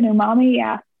salty and umami.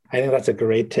 Yeah. I think that's a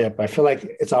great tip. I feel like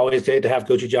it's always good to have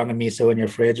gochujang and miso in your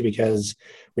fridge, because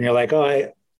when you're like,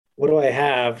 what do I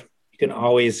have? You can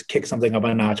always kick something up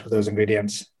a notch with those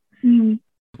ingredients. Mm-hmm.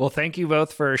 Well, thank you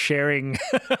both for sharing.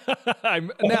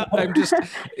 I'm just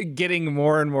getting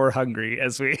more and more hungry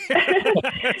as we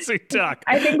talk.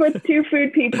 I think with two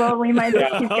food people, we might just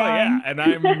keep going. Yeah, and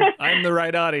I'm the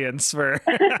right audience for.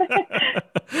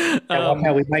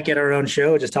 We might get our own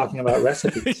show just talking about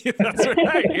recipes. That's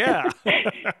right. Yeah.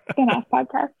 Enough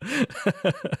podcast.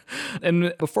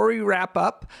 And before we wrap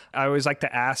up, I always like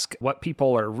to ask what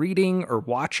people are reading or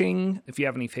watching. If you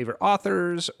have any favorite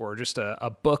authors or just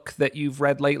a book that you've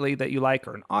read lately that you like,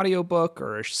 or an audiobook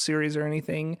or a series or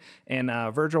anything. And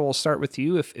Virgil, we'll start with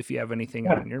you if you have anything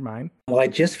on your mind. Well, I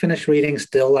just finished reading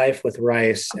Still Life with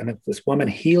Rice, and this woman,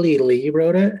 Healy Lee,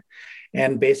 wrote it.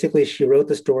 And basically she wrote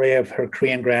the story of her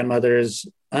Korean grandmother's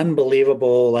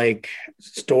unbelievable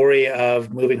story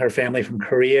of moving her family from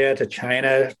Korea to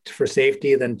China for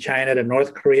safety, then China to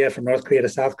North Korea, from North Korea to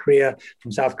South Korea,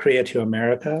 from South Korea to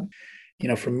America.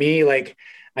 For me,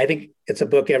 I think it's a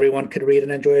book everyone could read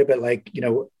and enjoy, but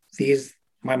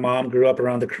my mom grew up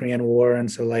around the Korean War.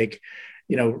 And so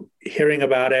hearing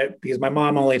about it, because my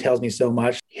mom only tells me so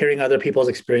much, hearing other people's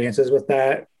experiences with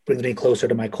that brings me closer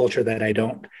to my culture that I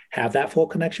don't have that full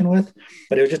connection with.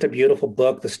 But it was just a beautiful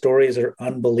book. The stories are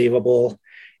unbelievable.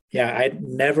 Yeah, I had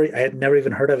never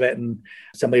even heard of it. And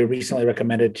somebody recently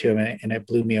recommended it to me, and it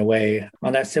blew me away.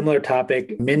 On that similar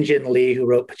topic, Min-Jin Lee, who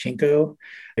wrote Pachinko,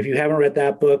 if you haven't read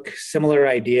that book, similar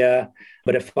idea,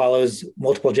 but it follows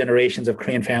multiple generations of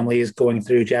Korean families going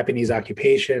through Japanese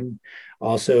occupation,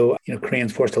 also,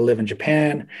 Koreans forced to live in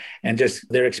Japan, and just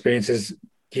their experiences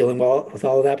dealing with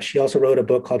all of that. But she also wrote a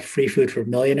book called Free Food for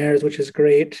Millionaires, which is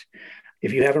great.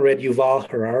 If you haven't read Yuval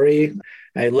Harari,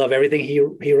 I love everything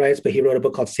he writes, but he wrote a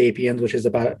book called Sapiens, which is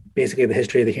about basically the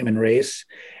history of the human race.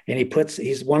 And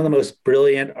he's one of the most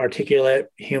brilliant, articulate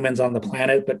humans on the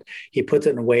planet, but he puts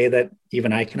it in a way that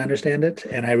even I can understand it.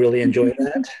 And I really enjoy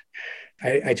that.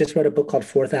 I just read a book called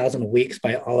 4,000 Weeks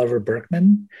by Oliver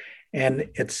Burkeman. And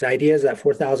its idea is that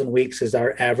 4,000 weeks is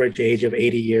our average age of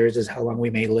 80 years is how long we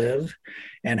may live,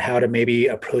 and how to maybe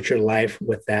approach your life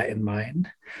with that in mind.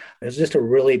 It's just a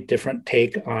really different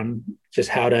take on just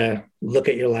how to look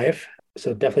at your life.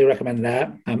 So definitely recommend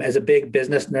that. As a big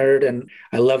business nerd, and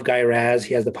I love Guy Raz,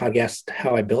 he has the podcast,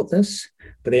 How I Built This,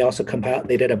 but they also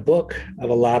they did a book of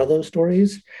a lot of those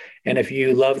stories. And if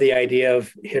you love the idea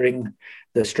of hearing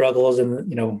the struggles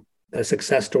and, the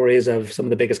success stories of some of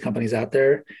the biggest companies out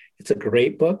there, it's a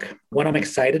great book. One I'm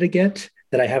excited to get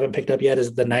that I haven't picked up yet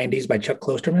is The 90s by Chuck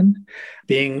Klosterman.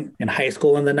 Being in high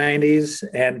school in the 90s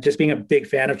and just being a big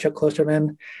fan of Chuck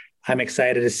Klosterman, I'm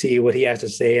excited to see what he has to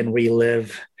say and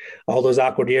relive all those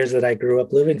awkward years that I grew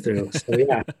up living through. So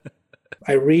yeah,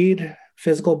 I read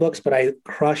physical books, but I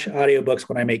crush audiobooks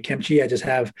when I make kimchi. I just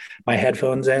have my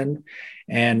headphones in.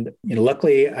 And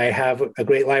luckily I have a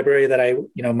great library that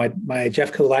my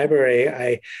Jeffco library,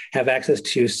 I have access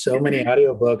to so many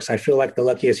audiobooks. I feel like the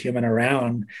luckiest human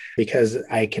around, because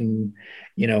I can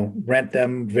rent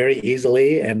them very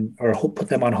easily or put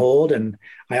them on hold. And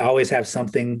I always have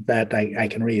something that I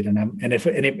can read. And if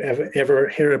ever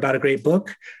hear about a great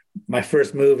book, my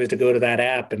first move is to go to that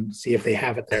app and see if they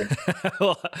have it there.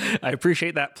 Well, I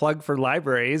appreciate that plug for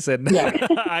libraries. And Yeah.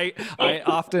 I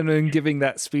often am giving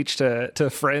that speech to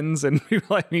friends and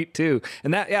people I meet too.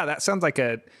 And that sounds like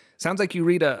you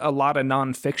read a lot of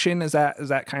nonfiction. Is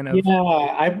that kind of?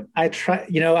 Yeah, I try,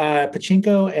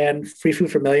 Pachinko and Free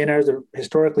Food for Millionaires are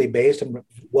historically based and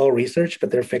well researched, but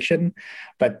they're fiction.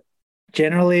 But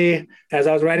generally, as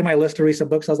I was writing my list of recent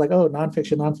books, I was like, oh,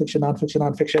 nonfiction.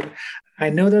 I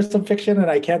know there's some fiction and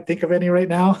I can't think of any right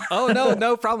now. Oh,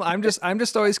 no problem. I'm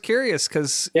just always curious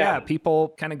because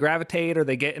people kind of gravitate or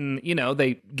they get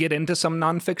they get into some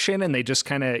nonfiction and they just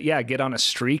kind of, get on a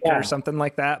streak or something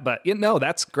like that. But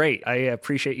that's great. I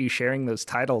appreciate you sharing those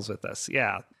titles with us.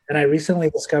 Yeah. And I recently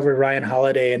discovered Ryan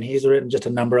Holiday, and he's written just a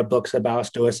number of books about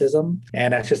Stoicism.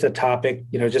 And that's just a topic,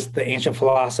 just the ancient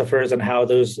philosophers and how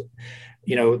those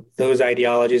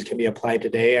ideologies can be applied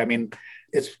today. I mean,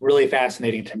 it's really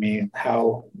fascinating to me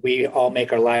how we all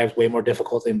make our lives way more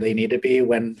difficult than they need to be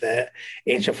when the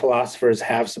ancient philosophers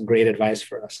have some great advice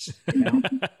for us.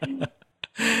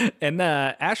 And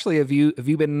Ashlee, have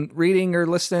you been reading or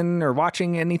listening or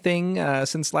watching anything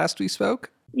since last we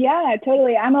spoke? Yeah,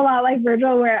 totally. I'm a lot like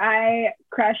Virgil, where I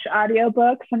crush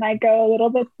audiobooks and I go a little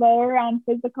bit slower on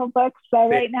physical books. So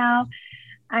right now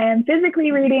I am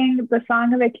physically reading The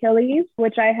Song of Achilles,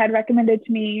 which I had recommended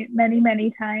to me many,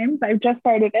 many times. I've just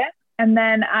started it. And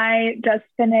then I just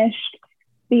finished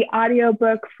the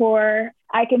audiobook for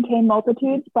I Can Tame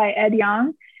Multitudes by Ed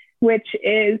Yong, which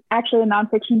is actually a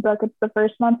nonfiction book. It's the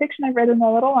first nonfiction I've read in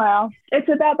a little while. It's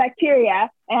about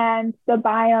bacteria and the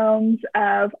biomes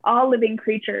of all living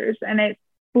creatures. And it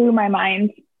blew my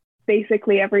mind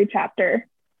basically every chapter.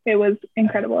 It was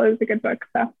incredible. It was a good book.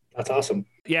 So that's awesome.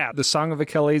 Yeah, The Song of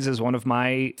Achilles is one of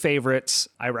my favorites.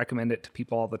 I recommend it to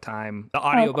people all the time. The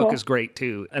audiobook is great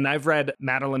too. And I've read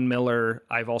Madeline Miller.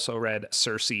 I've also read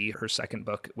Circe, her second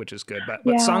book, which is good. But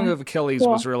Song of Achilles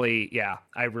was really,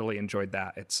 I really enjoyed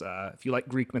that. It's if you like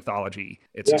Greek mythology,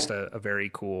 it's just a very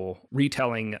cool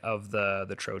retelling of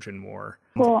the Trojan War.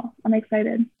 Cool. I'm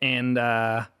excited. And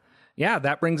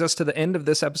that brings us to the end of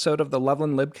this episode of the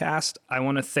Loveland Libcast. I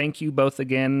want to thank you both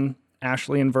again,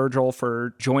 Ashlee and Virgil,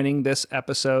 for joining this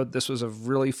episode. This was a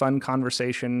really fun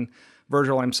conversation.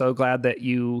 Virgil, I'm so glad that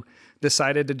you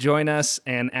decided to join us.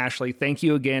 And Ashlee, thank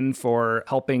you again for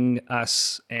helping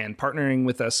us and partnering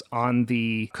with us on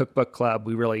the Cookbook Club.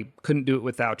 We really couldn't do it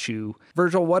without you.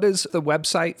 Virgil, what is the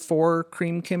website for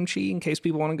Cream Kimchi in case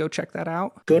people want to go check that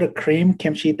out? Go to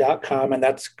creamkimchi.com, and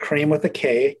that's cream with a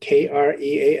K,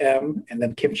 Kream, and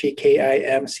then kimchi,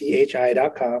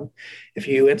 KIMCHI.com. If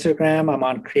you Instagram, I'm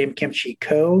on Cream Kimchi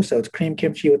Co. So it's Cream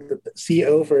Kimchi with the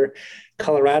CO for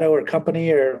Colorado or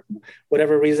company or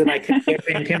whatever reason I can't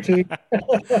Cream Kimchi.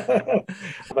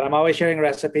 But I'm always sharing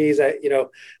recipes.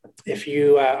 If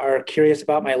you are curious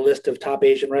about my list of top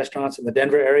Asian restaurants in the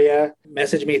Denver area,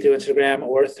 message me through Instagram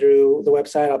or through the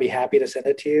website. I'll be happy to send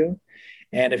it to you.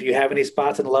 And if you have any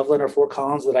spots in Loveland or Fort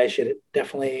Collins that I should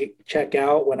definitely check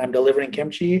out when I'm delivering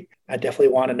kimchi, I definitely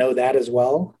want to know that as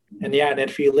well. And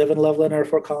if you live in Loveland or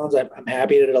Fort Collins, I'm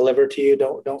happy to deliver to you.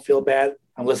 Don't feel bad.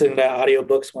 I'm listening to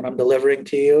audiobooks when I'm delivering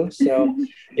to you. So,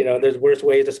 there's worse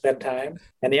ways to spend time.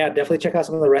 And definitely check out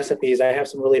some of the recipes. I have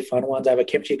some really fun ones. I have a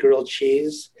kimchi grilled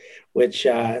cheese, which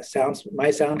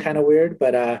might sound kind of weird,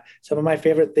 but some of my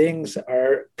favorite things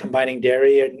are combining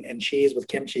dairy and cheese with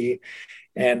kimchi.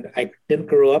 And I didn't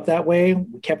grow up that way.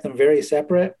 We kept them very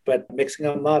separate, but mixing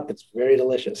them up, it's very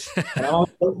delicious. And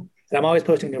I'm always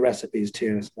posting new recipes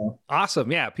too. So. Awesome.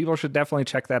 Yeah, people should definitely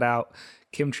check that out.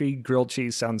 Kimchi grilled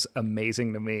cheese sounds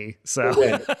amazing to me. So they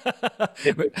have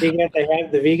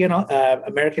the vegan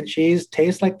American cheese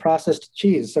tastes like processed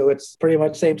cheese. So it's pretty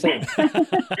much same.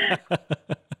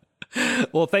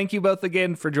 Well, thank you both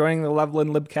again for joining the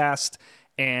Loveland Libcast,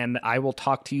 and I will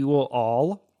talk to you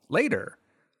all later.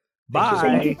 Bye.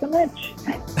 Thank you so much.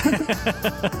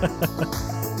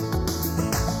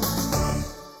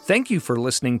 Thank you for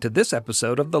listening to this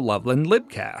episode of the Loveland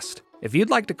Libcast. If you'd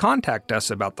like to contact us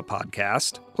about the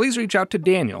podcast, please reach out to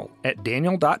Daniel at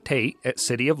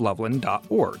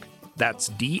daniel.tate@cityofloveland.org. That's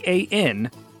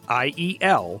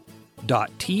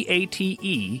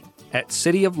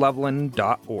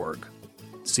DANIEL.TATE@cityofloveland.org.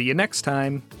 See you next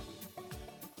time.